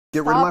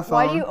Get rid of my phone.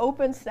 Why do you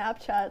open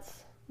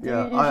Snapchats? Do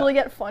you usually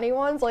get funny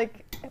ones?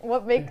 Like,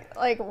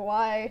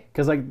 why?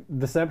 Because like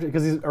the Snapchat,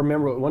 because I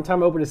remember one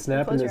time I opened his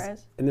Snap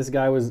and this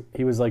guy was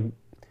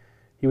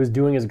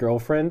doing his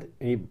girlfriend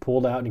and he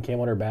pulled out and he came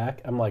on her back.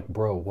 I'm like,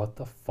 bro, what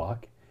the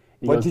fuck?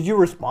 What, did you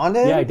respond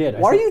to him? Yeah, I did.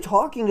 Why are you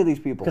talking to these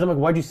people? Because I'm like,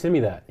 why'd you send me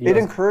that? It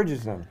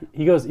encourages them.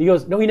 He goes,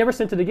 no, he never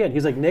sent it again.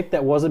 He's like, Nick,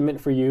 that wasn't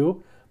meant for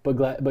you,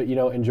 but you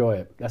know, enjoy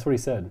it. That's what he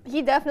said.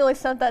 He definitely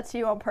sent that to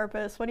you on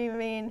purpose. What do you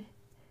mean?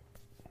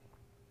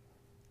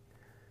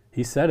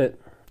 He said it.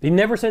 He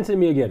never sent it to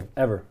me again,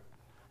 ever.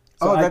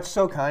 So that's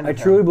so kind of him.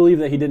 I truly believe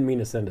that he didn't mean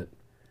to send it.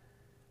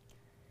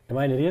 Am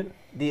I an idiot?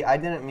 I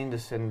didn't mean to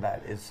send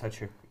that is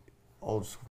such a old school.